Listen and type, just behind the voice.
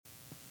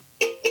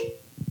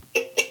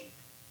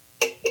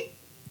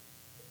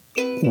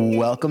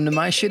Welcome to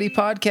my shitty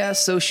podcast,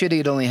 so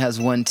shitty it only has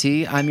one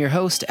T. I'm your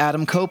host,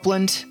 Adam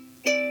Copeland.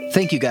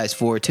 Thank you guys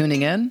for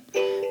tuning in.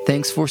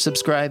 Thanks for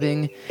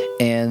subscribing,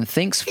 and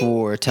thanks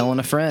for telling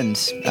a friend.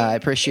 I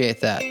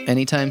appreciate that.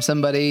 Anytime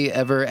somebody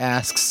ever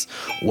asks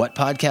what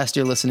podcast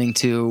you're listening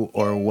to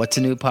or what's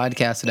a new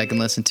podcast that I can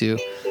listen to,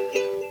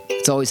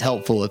 it's always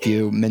helpful if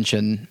you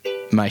mention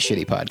my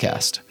shitty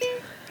podcast.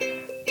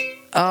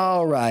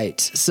 All right,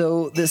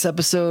 so this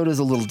episode is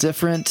a little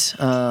different.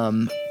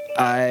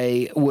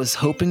 I was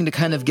hoping to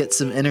kind of get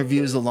some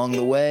interviews along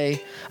the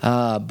way,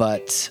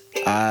 but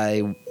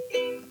I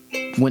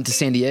went to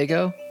San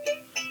Diego,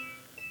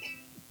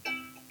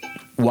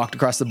 walked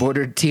across the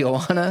border to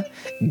Tijuana,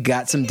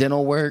 got some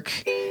dental work,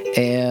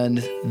 and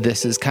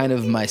this is kind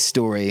of my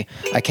story.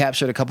 I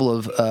captured a couple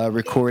of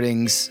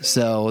recordings,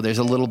 so there's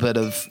a little bit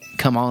of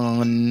come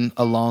on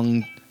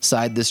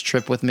alongside this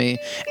trip with me,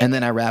 and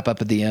then I wrap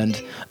up at the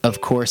end.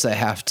 Of course, I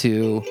have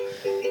to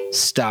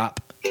stop,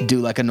 do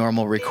like a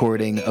normal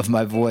recording of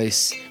my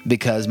voice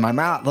because my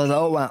mouth was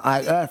open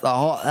like this the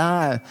whole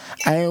time,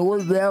 and it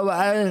wouldn't be able to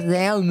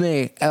understand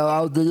me, and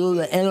I was to do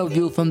the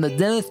interview from the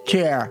dentist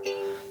chair.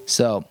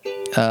 So,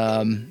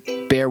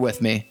 bear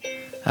with me.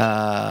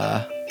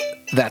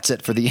 That's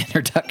it for the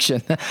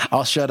introduction.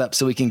 I'll shut up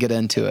so we can get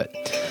into it.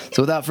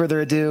 So without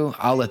further ado,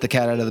 I'll let the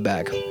cat out of the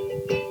bag.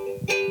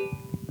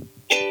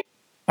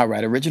 All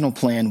right, original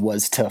plan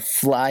was to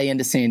fly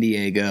into San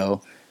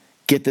Diego,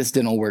 get this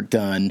dental work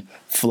done,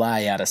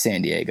 fly out of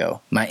San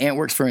Diego. My aunt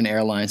works for an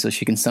airline, so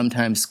she can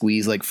sometimes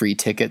squeeze like free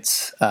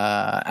tickets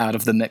out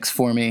of the mix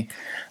for me.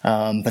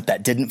 But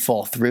that didn't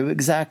fall through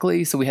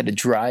exactly, so we had to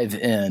drive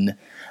in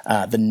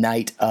the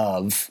night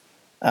of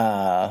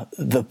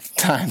the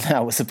time that I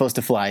was supposed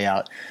to fly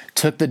out.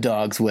 Took the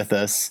dogs with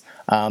us,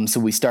 so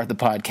we start the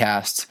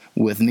podcast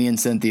with me and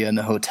Cynthia in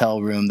the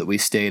hotel room that we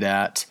stayed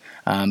at,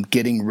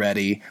 getting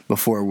ready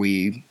before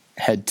we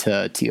head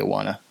to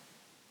Tijuana.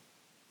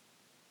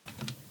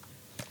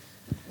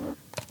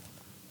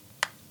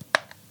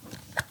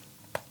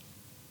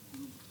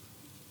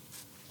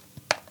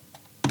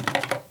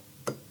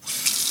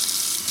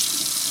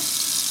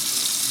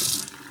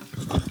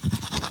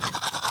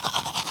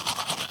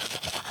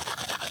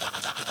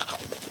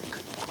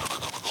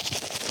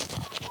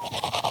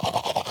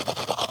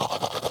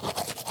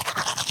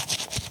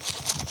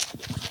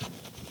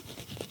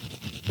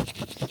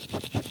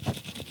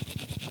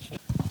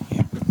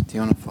 Do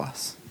you want to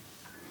floss?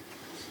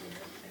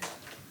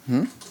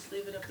 Just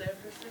leave it up there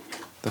for a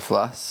second. The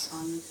floss?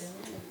 On the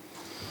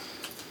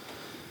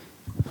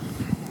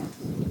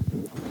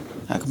table.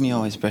 How come you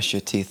always brush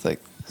your teeth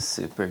like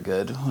super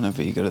good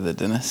whenever you go to the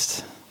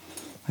dentist?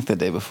 Like the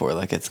day before,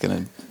 like it's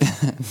gonna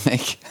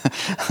make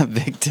a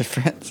big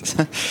difference.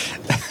 No,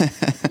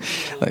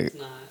 Like it's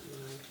not. No.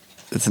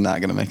 it's not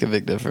gonna make a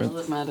big All difference.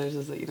 that matters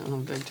is that you don't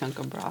have a big chunk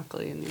of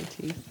broccoli in your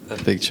teeth. A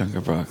big chunk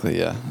of broccoli,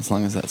 yeah. As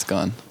long as that's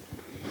gone.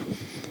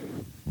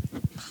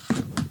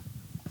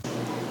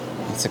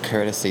 It's a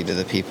courtesy to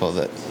the people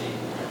that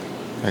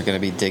are going to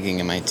be digging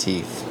in my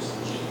teeth.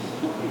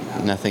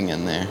 Nothing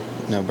in there.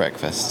 No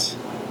breakfast.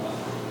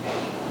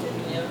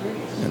 Yogurt?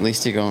 At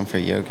least you're going for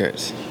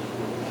yogurt.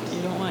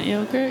 You don't want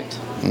yogurt?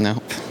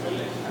 Nope.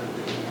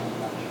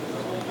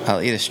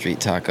 I'll eat a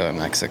street taco in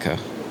Mexico.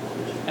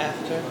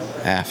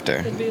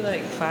 After. Could be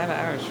like 5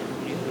 hours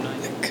from you.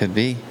 It could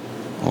be.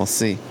 We'll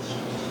see.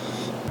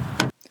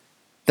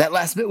 That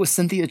last bit was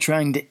Cynthia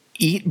trying to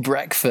eat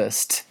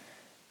breakfast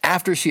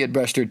after she had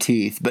brushed her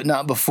teeth, but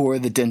not before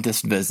the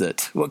dentist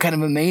visit. What kind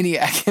of a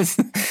maniac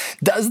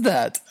does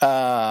that?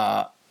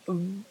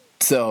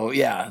 So,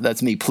 yeah,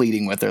 that's me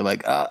pleading with her.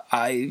 Like,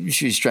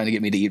 she's trying to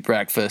get me to eat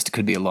breakfast. It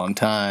could be a long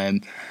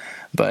time,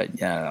 but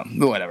I don't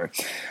know, whatever.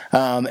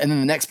 And then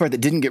the next part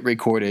that didn't get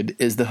recorded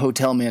is the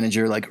hotel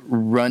manager, like,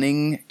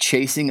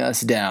 chasing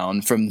us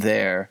down from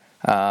there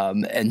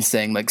and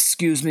saying, like,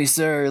 excuse me,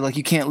 sir, like,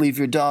 you can't leave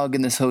your dog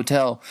in this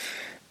hotel.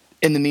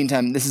 In the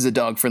meantime, this is a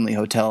dog-friendly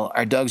hotel.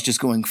 Our dog's just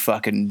going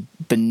fucking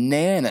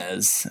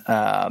bananas.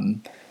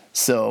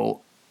 So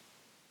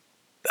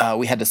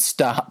we had to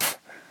stop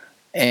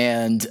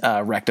and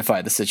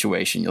rectify the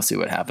situation. You'll see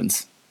what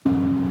happens.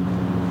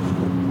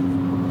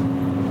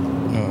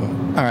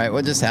 All right,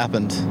 what just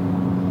happened?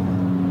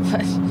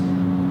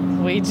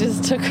 We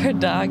just took our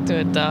dog to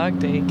a dog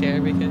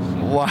daycare because...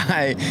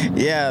 Why?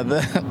 Yeah,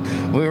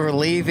 we were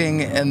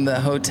leaving and the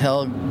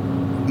hotel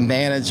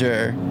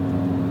manager...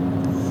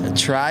 he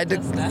tried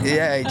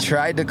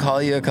to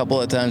call you a couple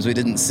of times. We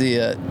didn't see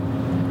it.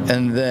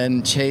 And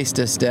then chased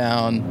us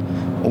down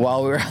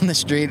while we were on the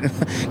street.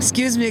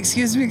 Excuse me.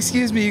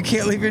 You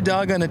can't leave your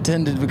dog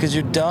unattended because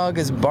your dog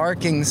is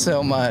barking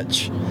so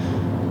much.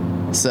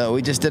 So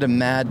we just did a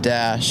mad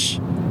dash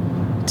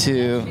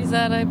to... She's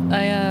at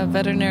a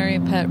veterinary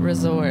pet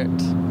resort.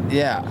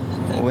 Yeah.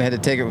 We had to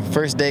take her.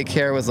 First day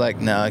care was like,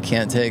 no, I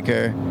can't take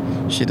her.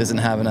 She doesn't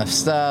have enough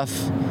stuff.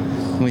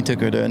 We took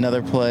her to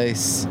another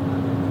place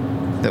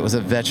that was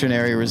a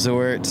veterinary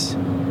resort.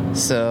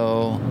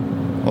 So,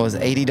 what was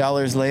it,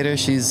 $80 later?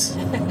 She's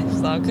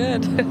It's all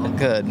good. all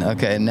good.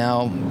 Okay,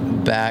 now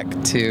back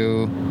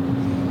to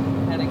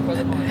Head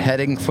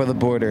Heading for the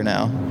border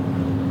now.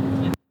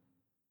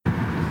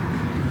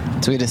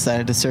 So we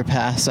decided to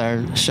surpass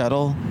our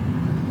shuttle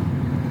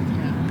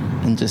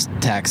and just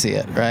taxi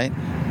it, right?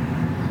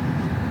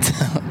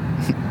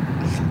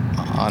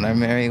 On our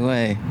merry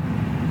way.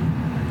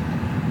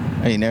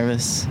 Are you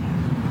nervous?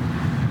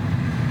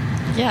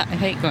 Yeah, I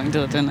hate going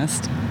to the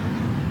dentist.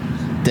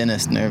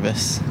 Dentist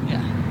nervous.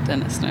 Yeah,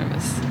 dentist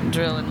nervous.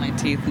 Drill in my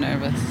teeth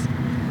nervous.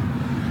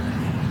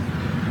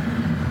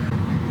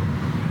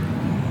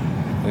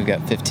 We've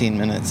got 15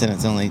 minutes and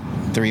it's only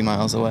 3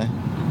 miles away.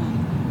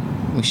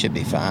 We should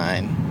be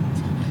fine.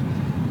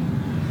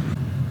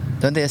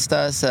 ¿Dónde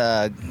estás?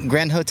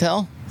 Grand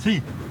Hotel?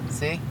 Sí.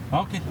 Sí.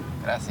 Ok.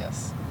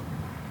 Gracias.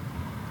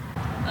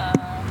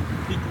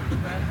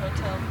 Grand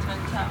Hotel, Twin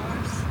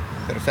Towers.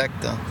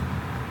 Perfecto.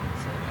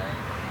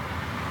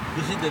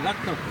 This is the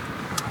laptop.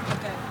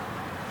 Okay.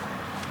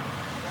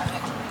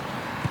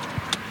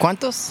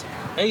 ¿Cuántos?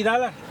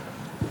 $8.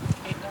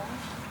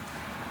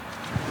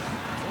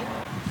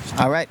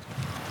 All right.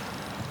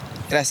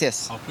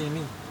 Gracias. Okay,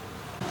 me.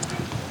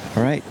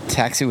 All right.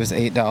 Taxi was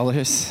 $8.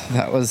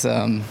 That was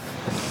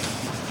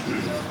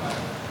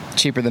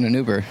cheaper than an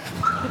Uber.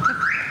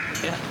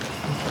 Yeah.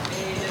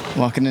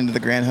 Walking into the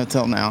Grand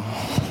Hotel now.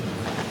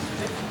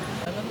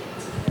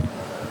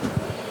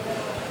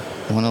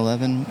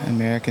 111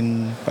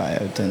 American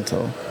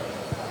Biodental.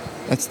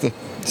 That's the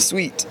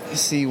suite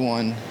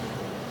C111.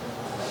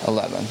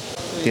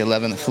 The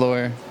 11th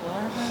floor,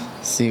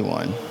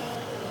 C1.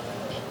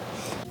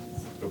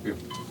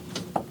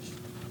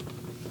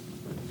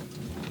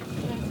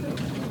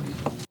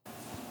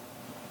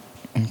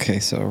 Okay,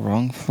 so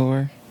wrong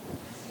floor.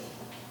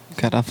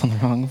 Got off on the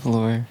wrong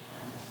floor.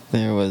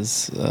 There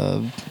was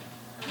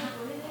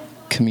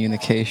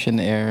communication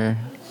error.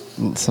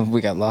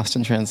 We got lost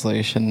in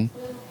translation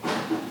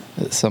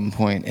at some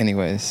point.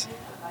 Anyways,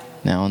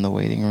 now in the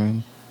waiting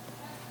room,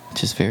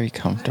 which is very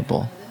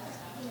comfortable.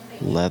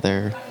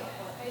 Leather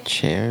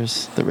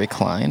chairs, the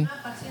recline.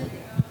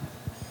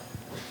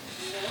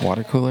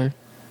 Water cooler,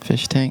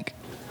 fish tank.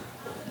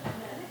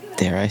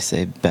 Dare I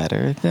say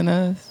better than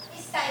a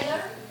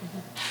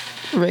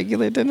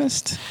regular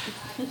dentist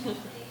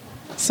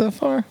so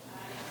far.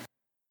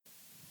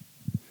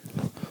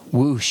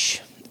 Whoosh.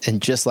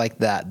 And just like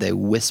that, they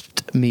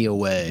whisked me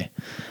away.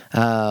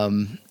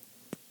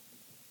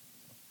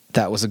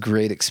 That was a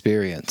great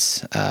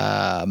experience.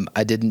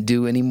 I didn't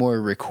do any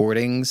more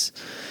recordings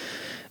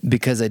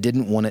because I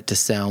didn't want it to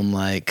sound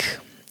like,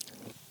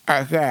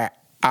 okay,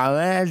 I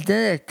went to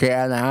the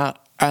channel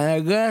and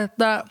I got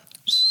that.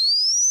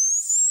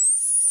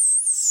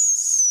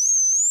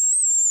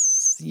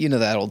 You know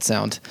that old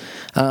sound.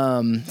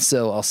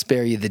 So I'll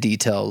spare you the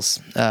details,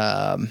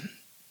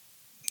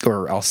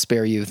 or I'll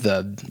spare you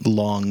the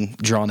long,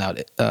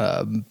 drawn-out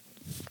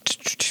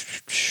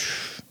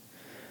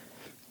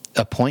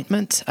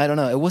appointment. I don't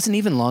know. It wasn't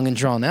even long and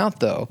drawn out,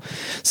 though.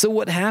 So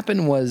what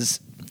happened was,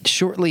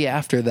 shortly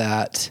after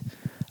that,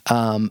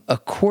 a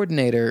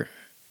coordinator...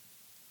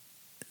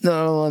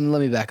 No,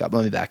 let me back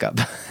up.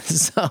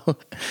 So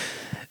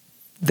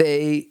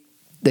they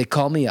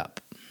call me up.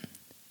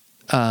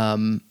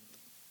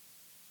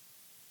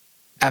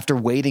 After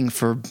waiting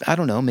for, I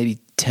don't know, maybe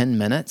 10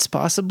 minutes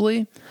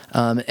possibly,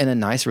 in a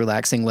nice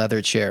relaxing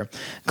leather chair,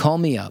 call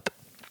me up,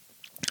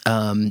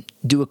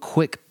 do a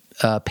quick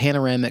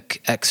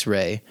panoramic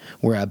x-ray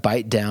where I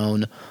bite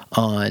down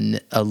on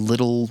a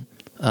little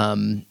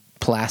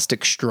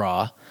plastic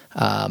straw,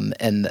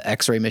 and the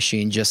x-ray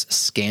machine just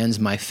scans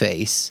my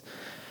face.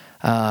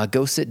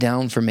 Go sit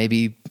down for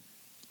maybe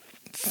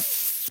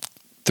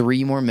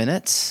 3 more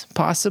minutes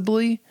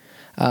possibly,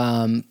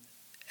 and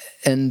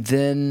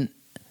then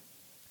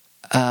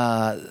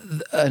a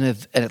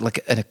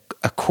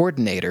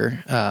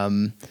coordinator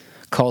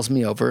calls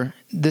me over.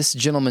 This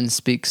gentleman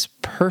speaks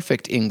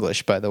perfect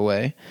English, by the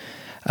way.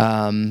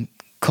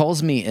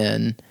 Calls me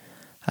in,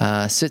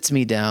 sits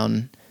me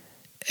down,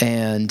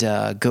 and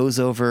goes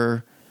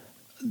over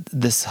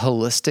this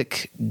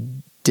holistic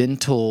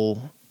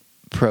dental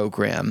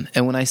program.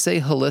 And when I say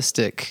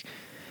holistic,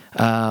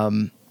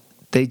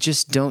 they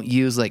just don't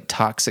use like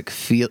toxic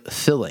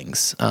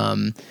fillings.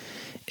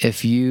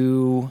 If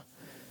you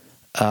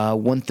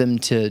want them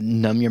to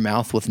numb your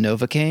mouth with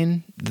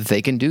Novocaine,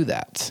 they can do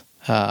that.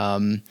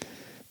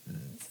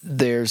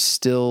 There's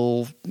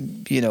still,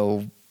 I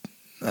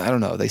don't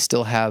know, they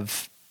still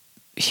have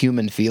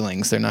human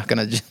feelings. They're not going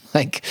to just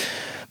like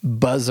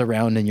buzz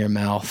around in your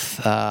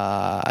mouth.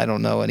 I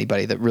don't know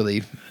anybody that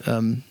really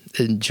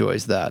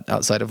enjoys that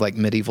outside of like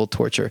medieval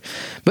torture.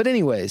 But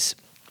anyways,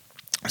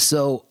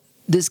 so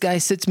this guy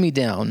sits me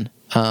down,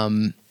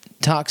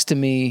 talks to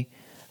me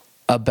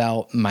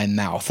about my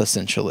mouth,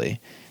 essentially.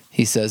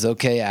 He says,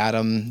 okay,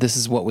 Adam, this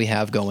is what we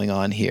have going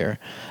on here.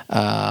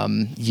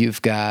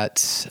 You've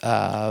got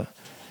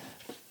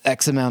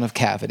X amount of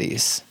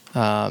cavities.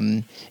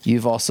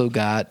 You've also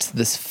got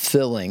this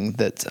filling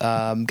that's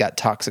got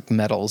toxic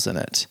metals in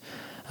it.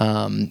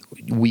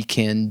 We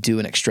can do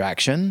an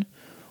extraction.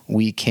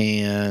 We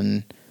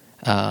can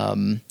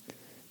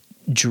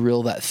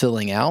drill that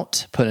filling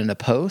out, put in a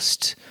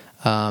post,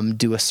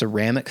 do a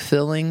ceramic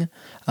filling,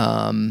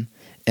 and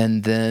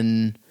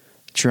then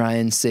try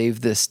and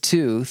save this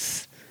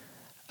tooth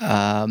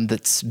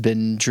that's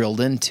been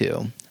drilled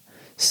into.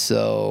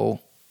 So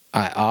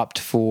I opt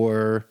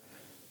for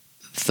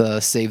the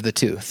save the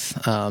tooth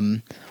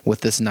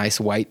with this nice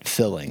white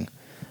filling.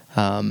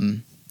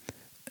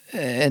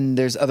 And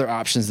there's other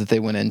options that they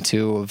went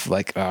into of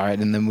like, all right,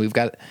 and then we've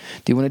got,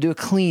 do you want to do a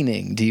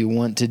cleaning? Do you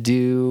want to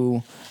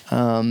do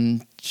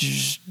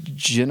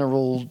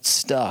general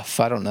stuff?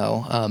 I don't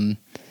know.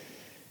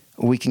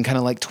 We can kind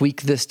of like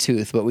tweak this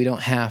tooth, but we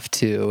don't have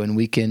to. And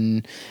we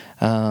can,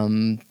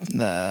 I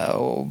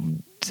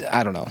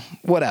don't know,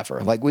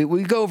 whatever. Like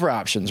we go over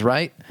options,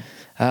 right?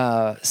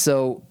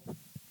 So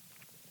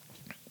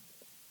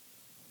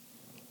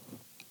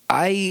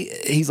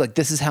he's like,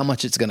 this is how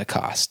much it's going to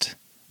cost.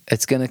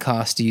 It's going to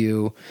cost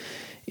you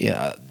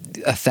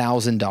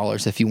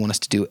 $1,000 if you want us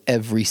to do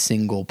every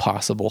single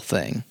possible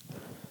thing.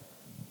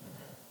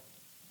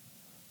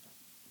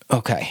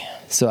 Okay,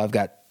 so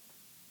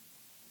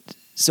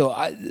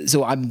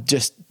I'm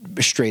just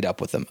straight up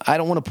with them. I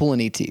don't want to pull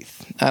any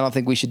teeth. I don't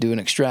think we should do an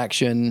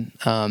extraction.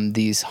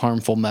 These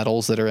harmful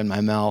metals that are in my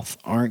mouth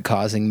aren't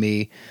causing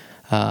me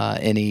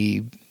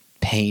any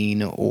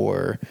pain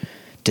or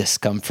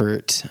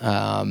discomfort.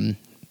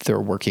 They're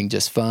working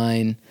just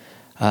fine.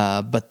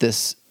 But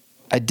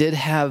I did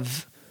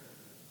have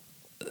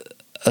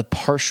a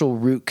partial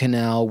root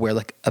canal where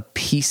like a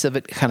piece of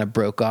it kind of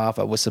broke off.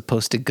 I was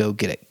supposed to go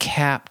get it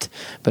capped,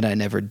 but I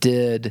never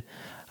did.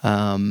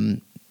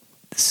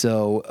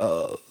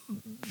 So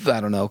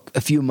I don't know, a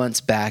few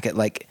months back it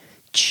like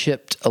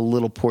chipped a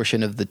little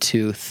portion of the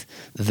tooth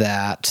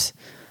that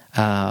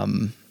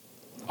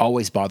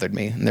always bothered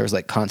me. And there was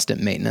like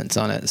constant maintenance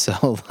on it.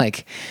 So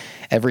like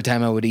every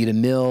time I would eat a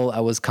meal, I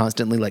was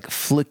constantly like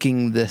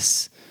flicking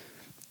this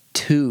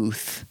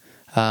tooth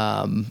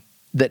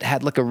that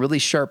had like a really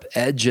sharp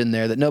edge in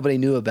there that nobody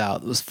knew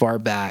about. It was far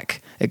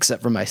back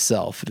except for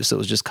myself. So it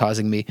was just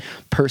causing me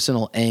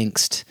personal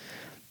angst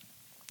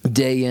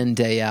day in,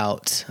 day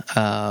out.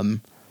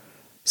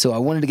 So I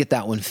wanted to get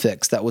that one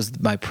fixed. That was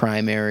my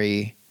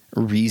primary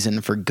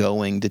reason for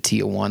going to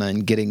Tijuana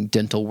and getting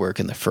dental work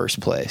in the first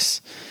place.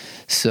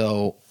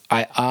 So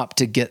I opt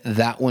to get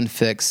that one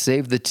fixed,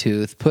 save the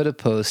tooth, put a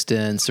post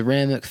in,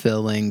 ceramic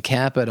filling,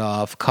 cap it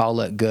off, call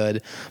it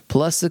good,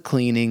 plus the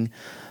cleaning,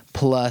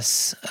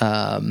 plus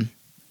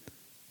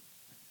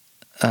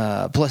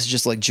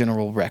just like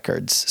general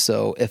records.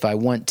 So if I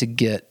want to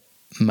get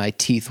my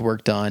teeth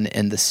work done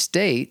in the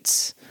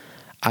States,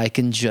 I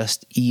can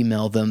just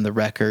email them the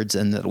records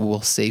and that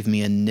will save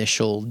me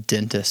initial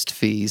dentist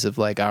fees of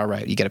like, all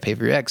right, you got to pay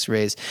for your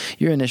x-rays,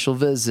 your initial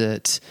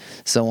visit,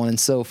 so on and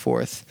so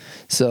forth.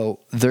 So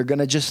they're going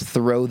to just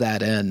throw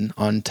that in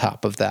on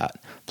top of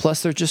that.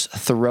 Plus they're just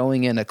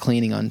throwing in a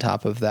cleaning on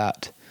top of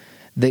that.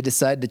 They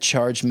decide to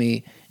charge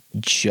me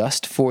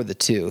just for the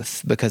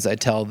tooth because I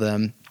tell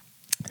them,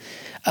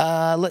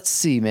 let's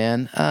see,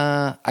 man,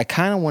 I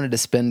kind of wanted to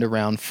spend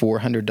around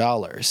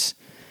 $400.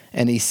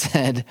 And he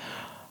said,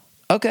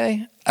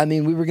 okay, I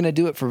mean, we were going to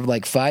do it for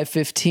like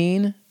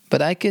 $515,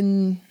 but I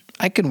can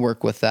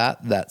work with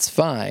that. That's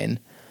fine.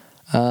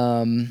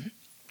 How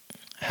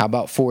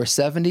about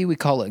 $470? We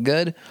call it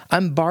good.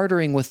 I'm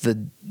bartering with the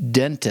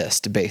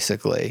dentist,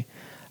 basically.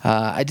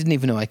 I didn't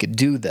even know I could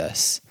do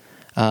this.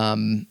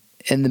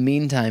 In the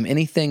meantime,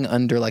 anything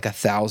under like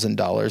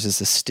 $1,000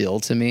 is a steal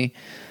to me,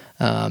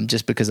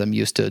 just because I'm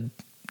used to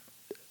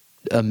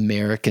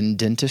American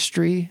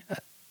dentistry.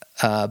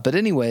 But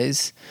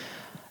anyways,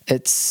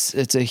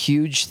 it's a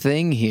huge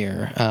thing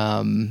here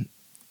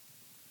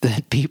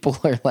that people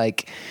are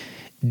like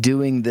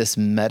doing this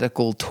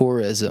medical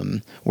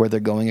tourism where they're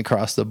going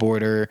across the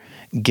border,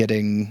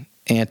 getting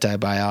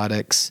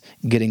antibiotics,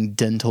 getting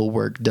dental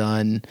work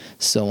done,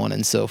 so on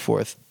and so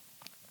forth.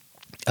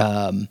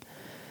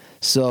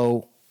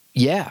 So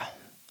yeah,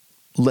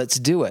 let's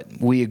do it.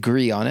 We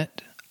agree on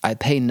it. I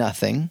pay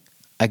nothing.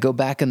 I go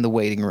back in the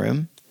waiting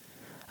room.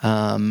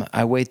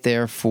 I wait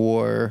there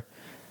for,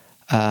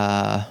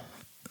 I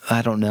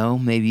don't know,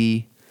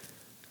 maybe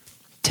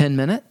 10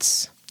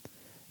 minutes.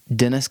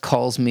 Dennis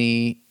calls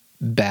me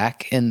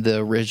back in the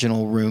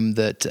original room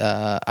that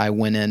I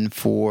went in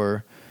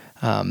for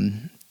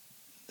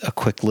a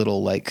quick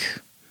little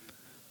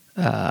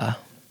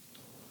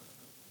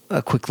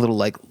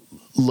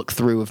look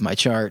through of my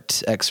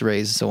chart,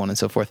 x-rays, so on and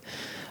so forth.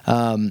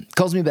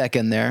 Calls me back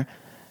in there,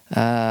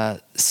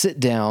 sit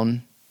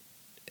down,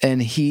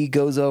 and he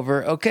goes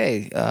over,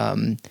 okay,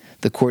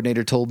 the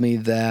coordinator told me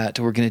that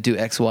we're going to do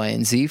X, Y,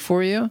 and Z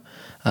for you.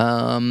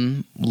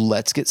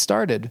 Let's get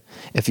started.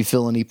 If you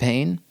feel any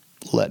pain,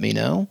 let me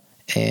know,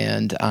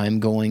 and I'm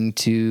going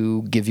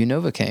to give you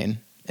Novocaine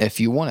if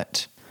you want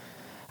it.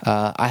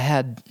 I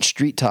had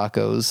street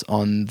tacos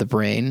on the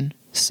brain,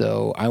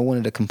 so I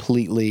wanted a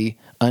completely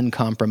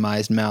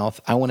uncompromised mouth.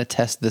 I want to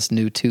test this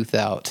new tooth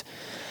out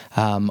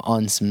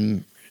on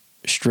some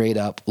straight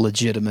up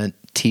legitimate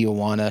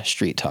Tijuana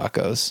street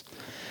tacos.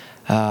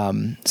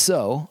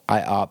 So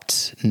I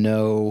opt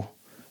no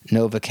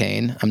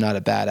Novocaine. I'm not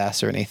a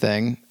badass or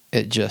anything.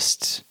 It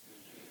just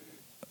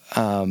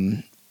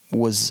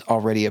was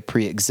already a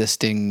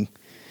pre-existing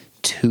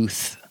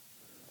tooth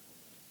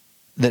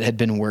that had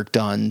been worked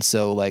on.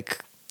 So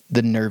like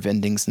the nerve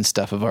endings and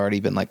stuff have already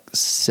been like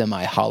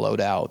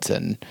semi-hollowed out.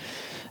 And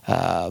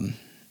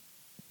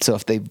so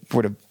if they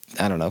were to,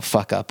 I don't know,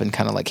 fuck up and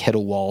kind of like hit a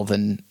wall,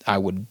 then I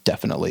would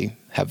definitely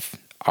have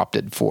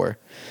opted for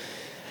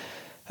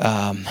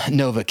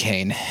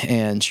Novocaine,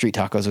 and street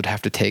tacos would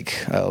have to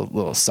take a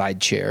little side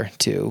chair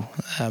to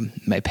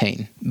my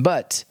pain.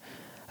 But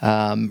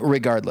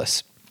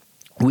regardless,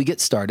 we get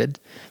started.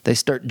 They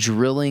start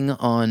drilling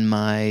on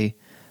my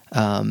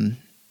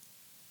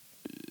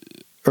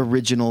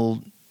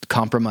original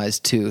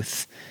compromised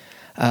tooth.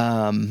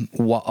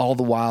 All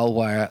the while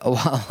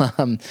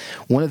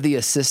one of the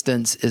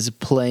assistants is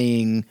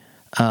playing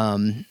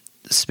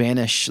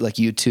Spanish, like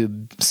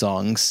YouTube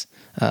songs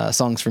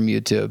from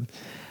YouTube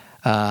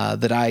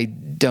that I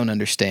don't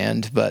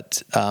understand,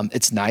 but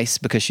it's nice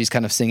because she's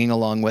kind of singing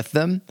along with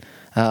them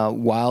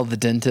while the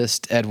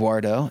dentist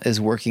Eduardo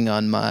is working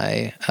on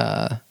my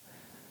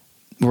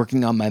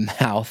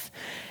mouth.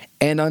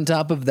 And on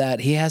top of that,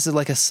 he has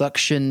like a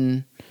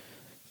suction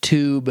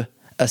tube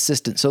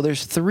assistant. So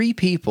there's 3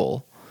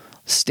 people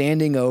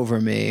standing over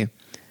me,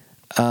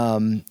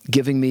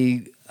 giving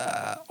me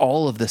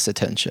all of this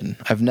attention.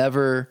 I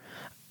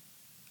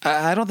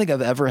don't think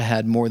I've ever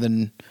had more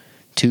than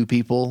 2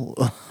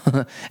 people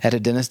at a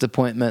dentist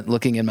appointment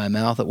looking in my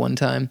mouth at one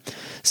time.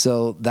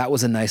 So that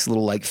was a nice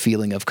little like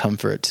feeling of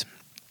comfort.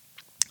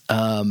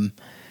 And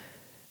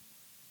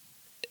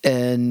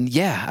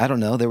yeah, I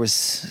don't know.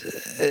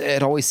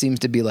 It always seems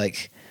to be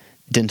like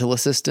dental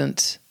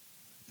assistant,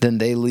 then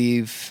they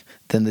leave,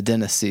 then the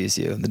dentist sees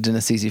you. The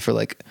dentist sees you for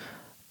like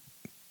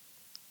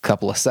a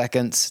couple of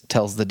seconds,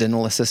 tells the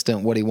dental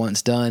assistant what he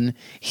wants done.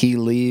 He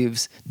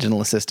leaves. Dental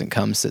assistant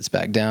comes, sits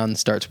back down,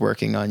 starts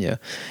working on you.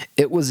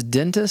 It was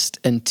dentist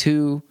and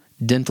 2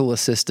 dental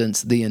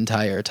assistants the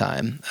entire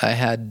time.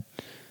 I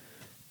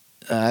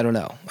don't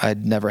know.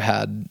 I'd never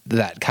had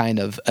that kind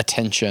of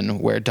attention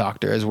where a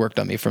doctor has worked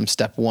on me from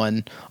step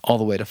 1 all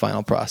the way to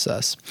final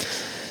process.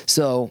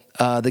 So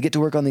they get to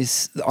work on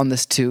this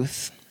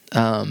tooth.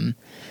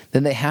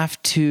 Then they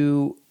have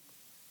to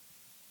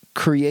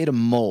create a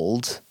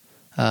mold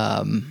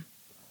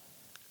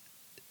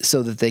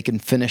so that they can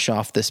finish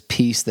off this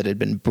piece that had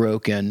been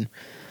broken,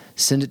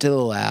 send it to the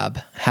lab,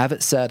 have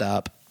it set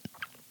up,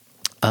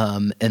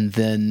 and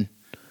then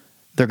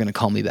they're going to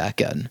call me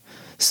back in.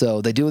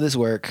 So they do this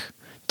work,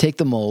 take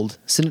the mold,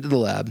 send it to the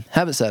lab,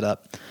 have it set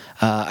up.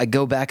 I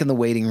go back in the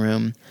waiting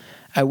room.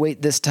 I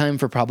wait this time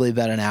for probably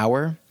about an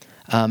hour.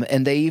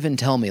 And they even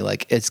tell me,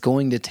 like, it's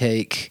going to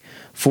take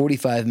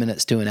 45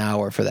 minutes to an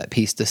hour for that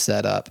piece to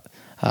set up,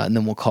 and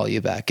then we'll call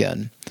you back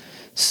in.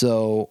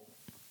 So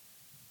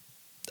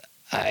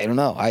I don't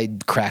know. I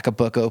crack a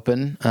book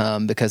open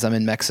because I'm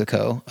in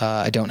Mexico.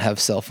 I don't have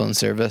cell phone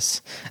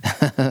service.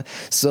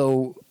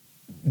 So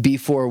be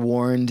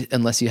forewarned,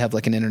 unless you have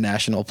like an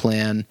international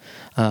plan,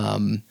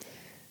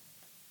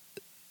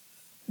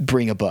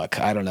 bring a book.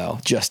 I don't know,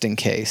 just in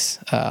case.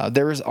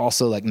 There was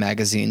also like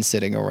magazines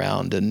sitting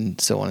around and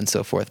so on and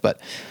so forth.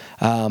 But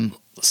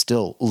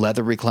still,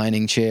 leather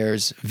reclining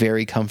chairs,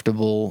 very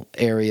comfortable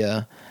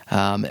area.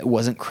 It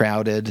wasn't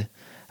crowded.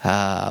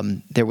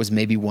 There was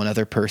maybe one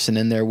other person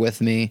in there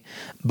with me,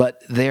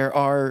 but there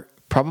are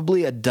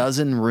probably a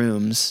dozen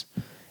rooms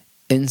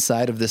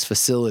inside of this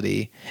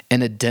facility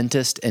and a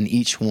dentist in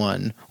each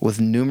one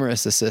with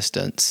numerous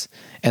assistants.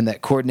 And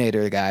that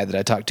coordinator guy that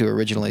I talked to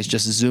originally is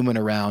just zooming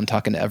around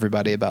talking to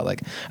everybody about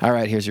like, all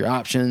right, here's your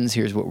options.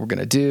 Here's what we're going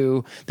to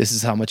do. This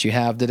is how much you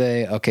have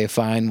today. Okay,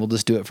 fine. We'll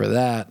just do it for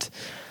that.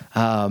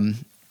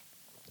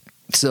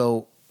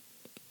 So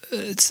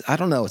I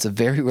don't know. It's a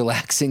very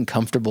relaxing,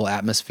 comfortable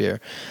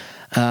atmosphere.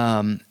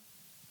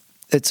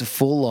 It's a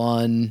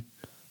full-on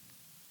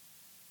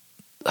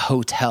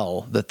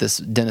hotel that this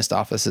dentist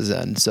office is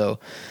in. So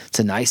it's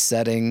a nice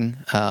setting.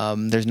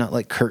 There's not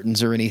like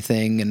curtains or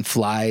anything and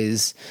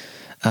flies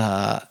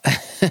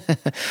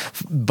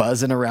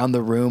buzzing around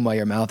the room while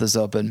your mouth is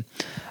open.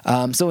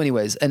 So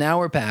anyways, an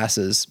hour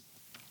passes.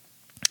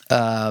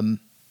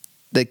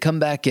 They come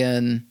back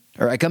in,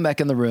 or I come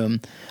back in the room.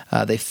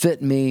 They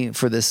fit me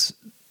for this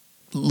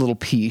little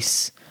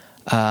piece,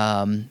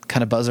 kind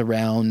of buzz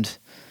around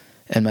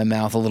in my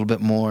mouth a little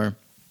bit more.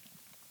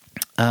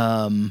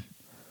 Ask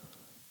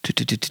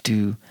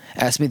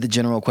me the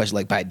general question,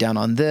 like, bite down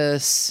on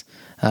this.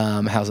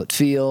 How's it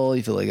feel?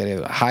 You feel like you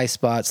got high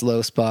spots,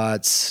 low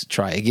spots.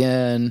 Try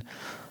again.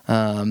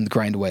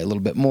 Grind away a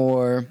little bit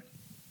more.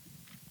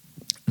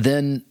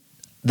 Then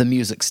the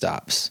music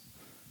stops.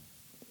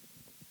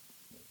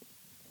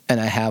 And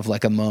I have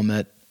like a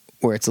moment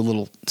where it's a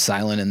little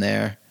silent in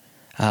there.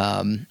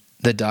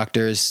 The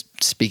doctor's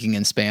speaking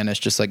in Spanish,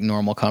 just like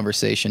normal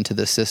conversation to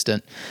the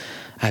assistant.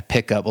 I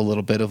pick up a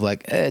little bit of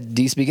like,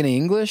 do you speak any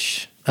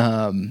English?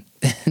 And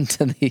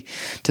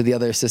to the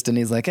other assistant,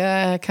 he's like,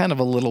 kind of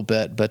a little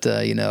bit, but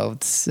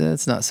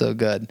it's not so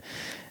good.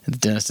 And the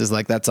dentist is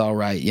like, that's all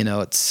right.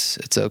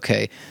 It's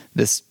okay.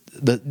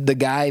 The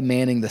guy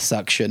manning the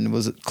suction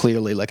was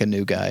clearly like a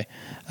new guy.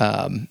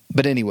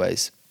 But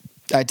anyways,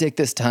 I take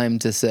this time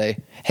to say,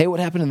 hey, what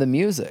happened to the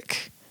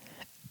music?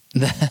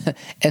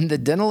 And the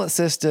dental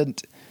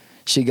assistant,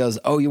 she goes,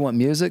 oh, you want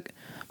music?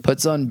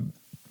 Puts on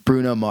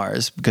Bruno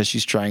Mars because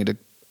she's trying to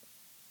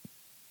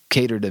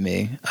cater to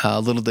me.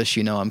 Little does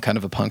she know I'm kind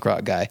of a punk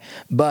rock guy.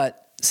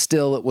 But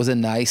still, it was a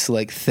nice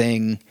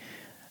thing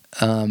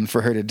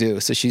for her to do.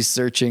 So she's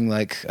searching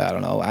I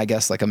don't know, I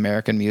guess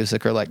American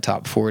music or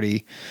top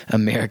 40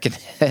 American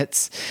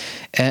hits.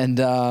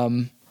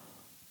 And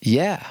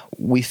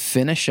we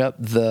finish up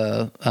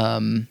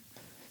the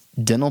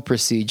dental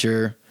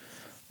procedure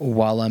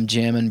while I'm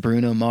jamming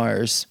Bruno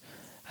Mars,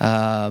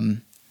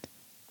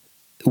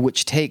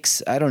 which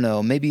takes, I don't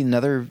know, maybe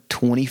another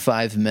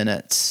 25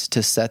 minutes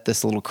to set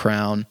this little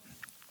crown,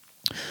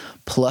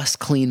 plus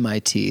clean my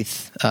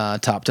teeth,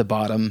 top to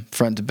bottom,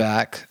 front to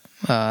back,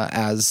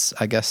 as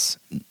I guess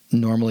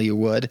normally you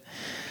would.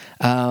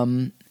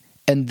 And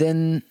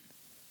then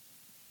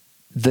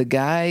the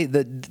guy,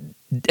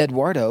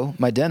 Eduardo,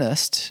 my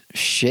dentist,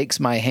 shakes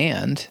my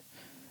hand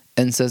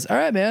and says, all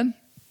right, man,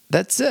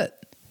 that's it.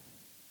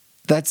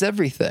 That's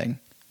everything.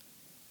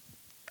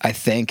 I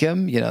thank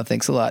him,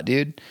 thanks a lot,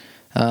 dude.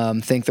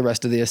 Thank the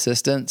rest of the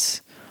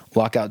assistants.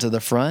 Walk out to the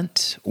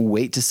front,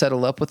 wait to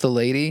settle up with the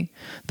lady.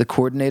 The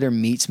coordinator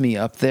meets me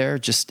up there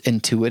just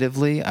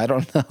intuitively. I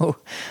don't know.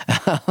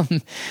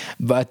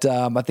 But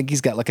I think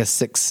he's got a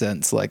sixth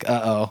sense,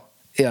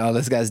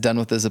 this guy's done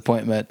with his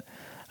appointment.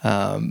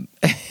 I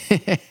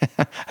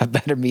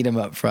better meet him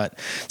up front.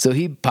 So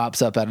he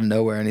pops up out of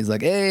nowhere and he's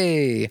like,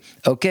 hey,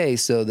 okay,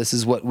 so this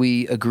is what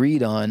we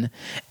agreed on.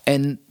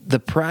 And the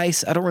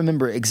price, I don't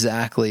remember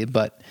exactly,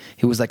 but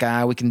he was like,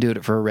 we can do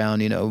it for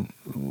around, a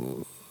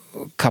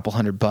couple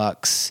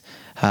 $100.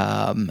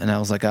 And I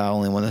was like, I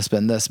only want to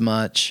spend this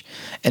much.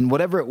 And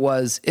whatever it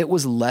was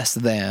less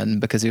than,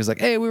 because he was like,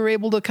 hey, we were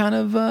able to kind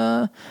of,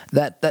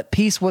 that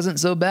piece wasn't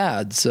so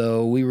bad.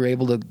 So we were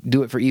able to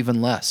do it for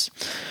even less.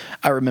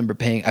 I remember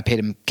I paid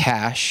him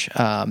cash,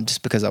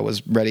 just because I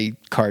was ready,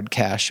 card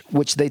cash,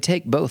 which they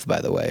take both,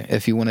 by the way.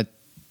 If you want to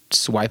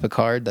swipe a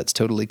card, that's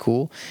totally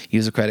cool.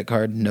 Use a credit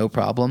card, no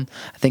problem.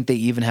 I think they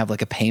even have a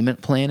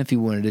payment plan if you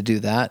wanted to do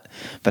that.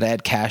 But I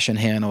had cash in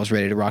hand. I was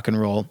ready to rock and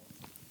roll,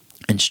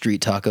 and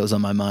street tacos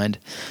on my mind.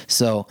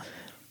 So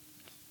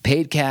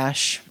paid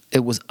cash.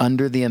 It was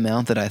under the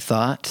amount that I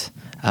thought.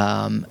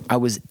 I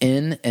was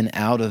in and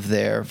out of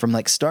there from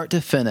start to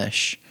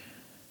finish,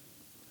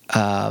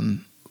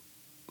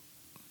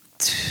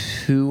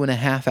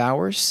 2.5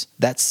 hours.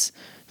 That's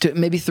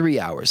maybe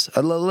 3 hours.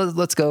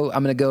 Let's go.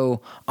 I'm going to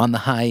go on the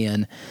high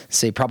end,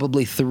 say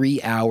probably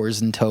 3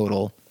 hours in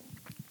total.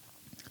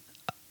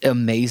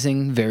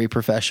 Amazing, very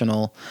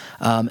professional.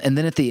 And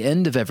then at the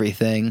end of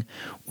everything,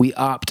 we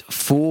opt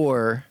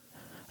for,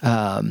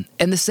 and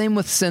the same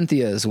with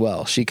Cynthia as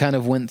well. She kind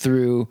of went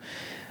through,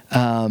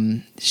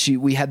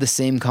 we had the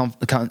same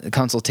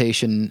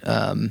consultation,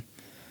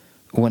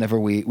 whenever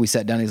we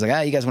sat down. He's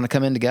like, you guys want to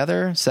come in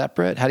together,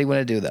 separate? How do you want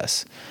to do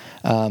this?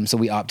 So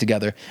we opt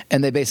together,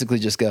 and they basically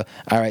just go,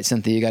 all right,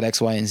 Cynthia, you got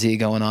X, Y, and Z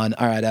going on.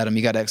 All right, Adam,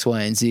 you got X,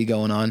 Y, and Z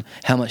going on.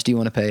 How much do you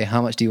want to pay?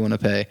 How much do you want to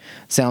pay?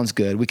 Sounds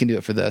good. We can do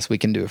it for this. We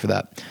can do it for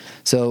that.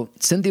 So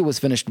Cynthia was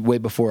finished way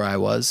before I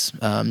was,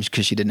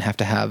 because she didn't have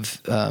to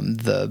have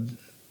the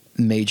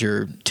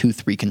major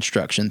tooth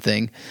reconstruction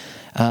thing.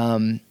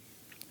 But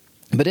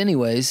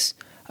anyways,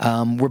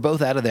 we're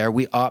both out of there.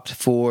 We opt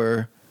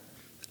for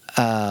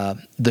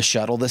the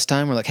shuttle this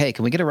time. We're like, hey,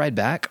 can we get a ride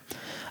back?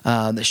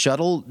 The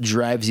shuttle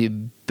drives you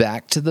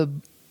back to the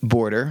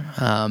border.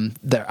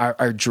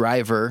 Our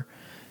driver,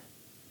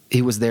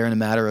 he was there in a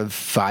matter of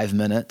 5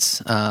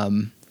 minutes.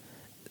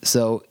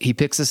 So he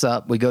picks us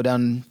up. We go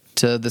down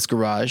to this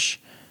garage.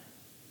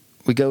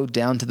 We go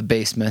down to the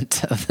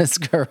basement of this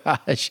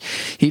garage.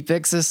 He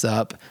picks us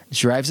up,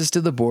 drives us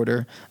to the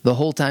border. The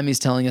whole time he's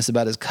telling us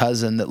about his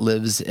cousin that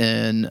lives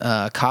in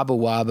Cabo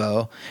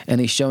Wabo, and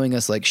he's showing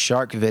us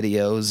shark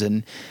videos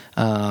and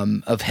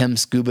of him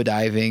scuba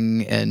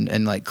diving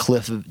and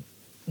cliff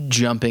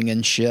jumping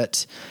and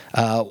shit,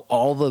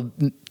 all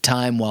the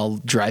time while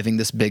driving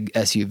this big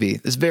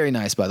SUV. It's very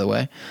nice, by the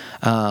way.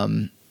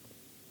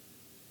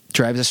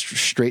 Drives us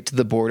straight to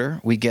the border.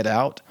 We get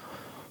out,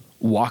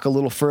 walk a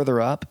little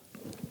further up.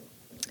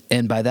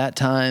 And by that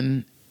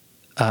time,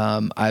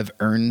 I've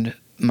earned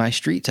my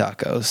street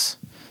tacos.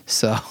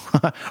 So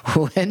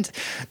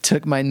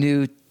took my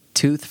new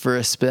tooth for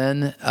a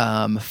spin.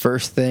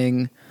 First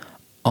thing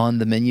on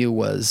the menu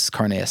was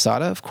carne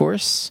asada, of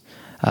course.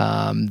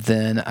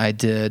 Then I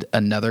did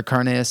another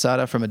carne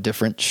asada from a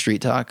different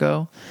street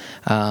taco.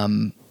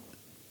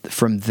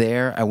 From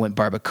there, I went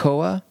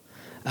barbacoa,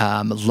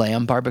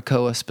 lamb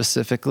barbacoa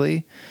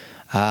specifically.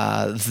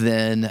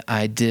 Then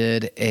I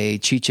did a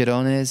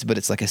chicharrones, but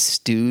it's a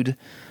stewed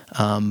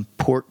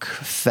pork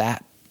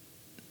fat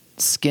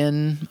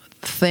skin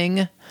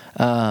thing,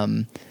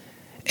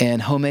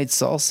 and homemade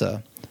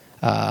salsa,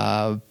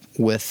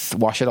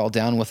 wash it all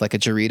down with a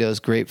Doritos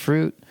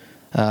grapefruit,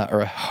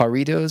 or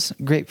Jarritos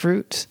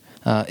grapefruit,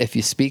 if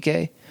you speak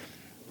a.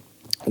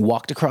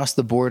 Walked across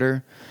the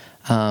border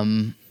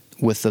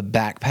with a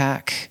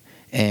backpack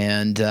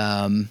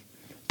and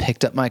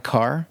picked up my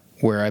car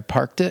where I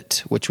parked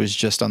it, which was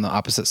just on the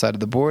opposite side of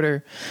the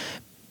border.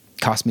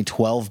 Cost me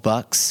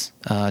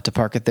 $12 to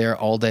park it there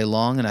all day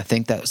long, and I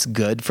think that was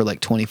good for like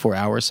 24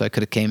 hours, so I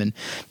could have came and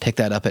picked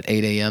that up at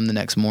 8 a.m. the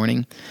next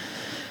morning.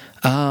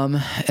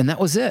 And that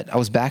was it. I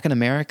was back in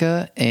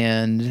America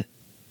and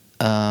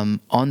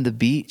on the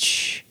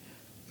beach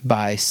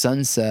by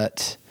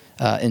sunset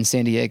in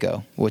San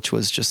Diego, which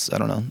was just, I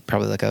don't know,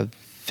 probably like a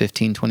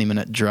 15,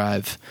 20-minute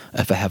drive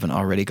if I haven't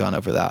already gone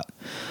over that.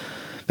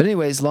 But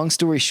anyways, long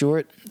story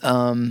short,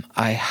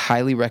 I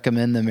highly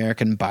recommend the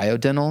American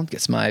Biodental.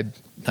 Gets my,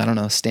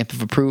 stamp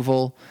of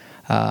approval.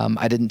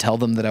 I didn't tell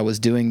them that I was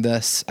doing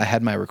this. I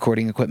had my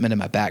recording equipment in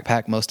my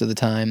backpack most of the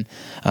time.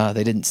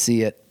 They didn't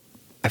see it.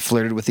 I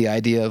flirted with the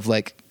idea of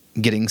like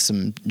getting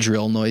some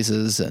drill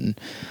noises and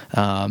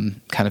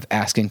kind of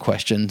asking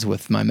questions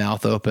with my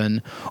mouth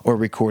open or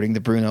recording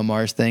the Bruno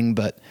Mars thing.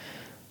 But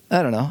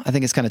I don't know. I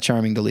think it's kind of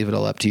charming to leave it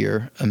all up to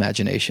your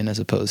imagination as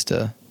opposed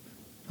to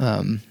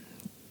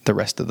the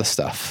rest of the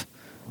stuff.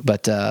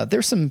 But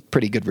there's some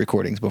pretty good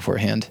recordings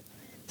beforehand.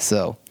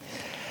 So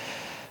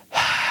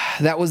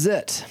that was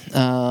it.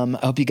 I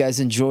hope you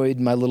guys enjoyed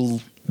my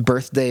little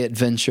birthday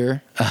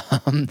adventure.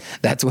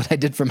 That's what I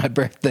did for my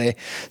birthday.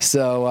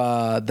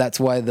 So that's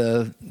why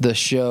the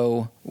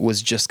show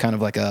was just kind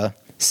of like a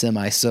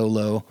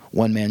semi-solo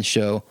one-man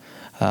show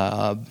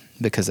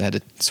because I had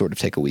to sort of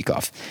take a week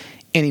off.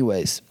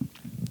 Anyways,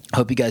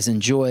 hope you guys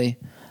enjoy.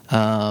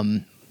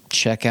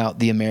 Check out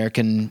the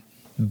American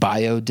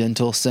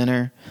Biodental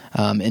Center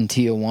in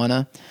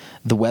Tijuana.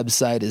 The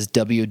website is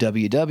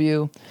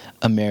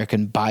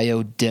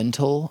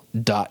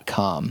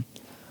www.americanbiodental.com.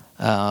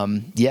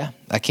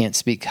 I can't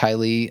speak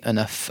highly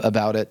enough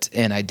about it,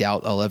 and I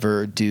doubt I'll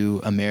ever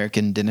do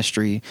American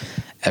dentistry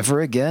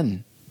ever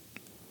again,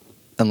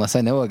 unless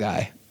I know a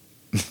guy.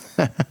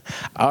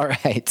 All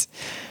right.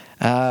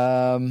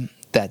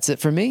 That's it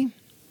for me.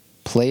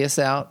 Play us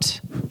out,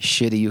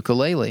 Shitty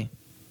Ukulele.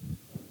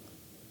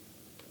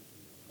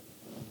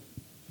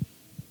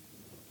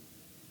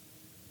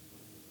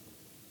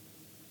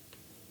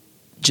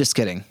 Just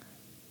kidding.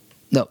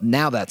 No,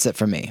 now that's it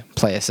for me.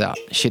 Play us out,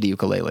 Shitty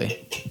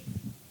Ukulele.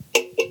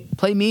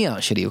 Play me out,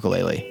 Shitty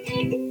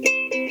Ukulele.